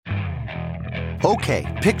Okay,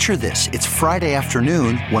 picture this. It's Friday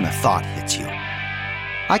afternoon when a thought hits you.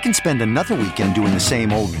 I can spend another weekend doing the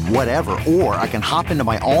same old whatever, or I can hop into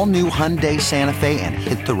my all-new Hyundai Santa Fe and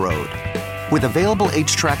hit the road. With available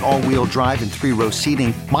H-Track all-wheel drive and 3-row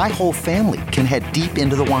seating, my whole family can head deep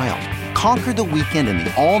into the wild. Conquer the weekend in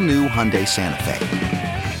the all-new Hyundai Santa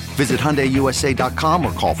Fe. Visit HyundaiUSA.com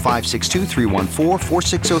or call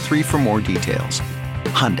 562-314-4603 for more details.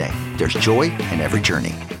 Hyundai, there's joy in every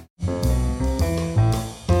journey.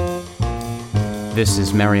 This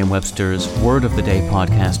is Merriam-Webster's Word of the Day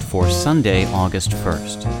podcast for Sunday, August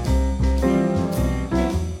 1st.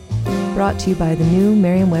 Brought to you by the new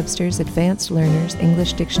Merriam-Webster's Advanced Learners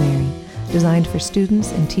English Dictionary, designed for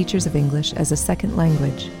students and teachers of English as a second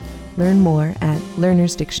language. Learn more at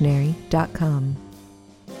learnersdictionary.com.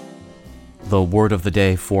 The word of the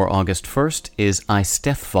day for August 1st is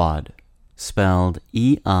eye-STETH-vawd, spelled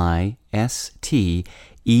eye-STETH-vawd.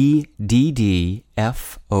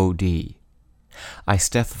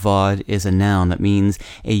 eye-STETH-vawd is a noun that means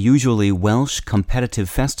a usually Welsh competitive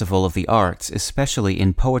festival of the arts, especially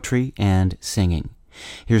in poetry and singing.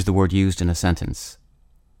 Here's the word used in a sentence.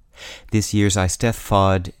 This year's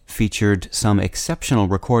eye-STETH-vawd featured some exceptional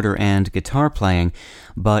recorder and guitar playing,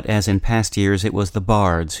 but as in past years, it was the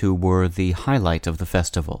bards who were the highlight of the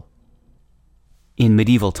festival. In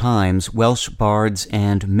medieval times, Welsh bards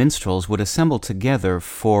and minstrels would assemble together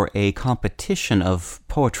for a competition of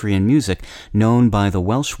poetry and music known by the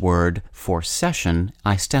Welsh word for session,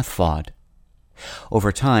 eye-STETH-vawd.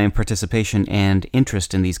 Over time, participation and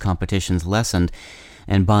interest in these competitions lessened,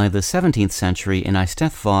 and by the 17th century, an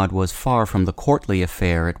eye-STETH-vawd was far from the courtly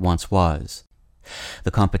affair it once was.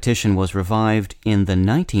 The competition was revived in the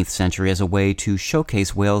 19th century as a way to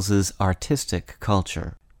showcase Wales's artistic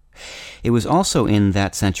culture. It was also in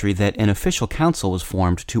that century that an official council was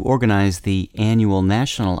formed to organize the annual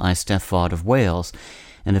National Eisteddfod of Wales,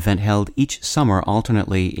 an event held each summer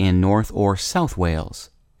alternately in North or South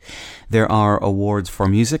Wales. There are awards for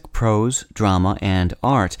music, prose, drama, and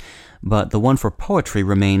art, but the one for poetry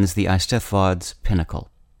remains the eye-STETH-vawd's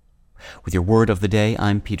pinnacle. With your word of the day,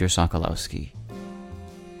 I'm Peter Sokolowski.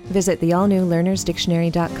 Visit the all-new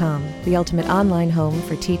learnersdictionary.com, the ultimate online home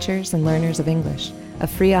for teachers and learners of English. A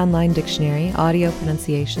free online dictionary, audio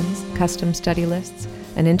pronunciations, custom study lists,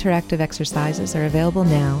 and interactive exercises are available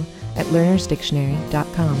now at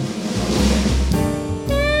learnersdictionary.com.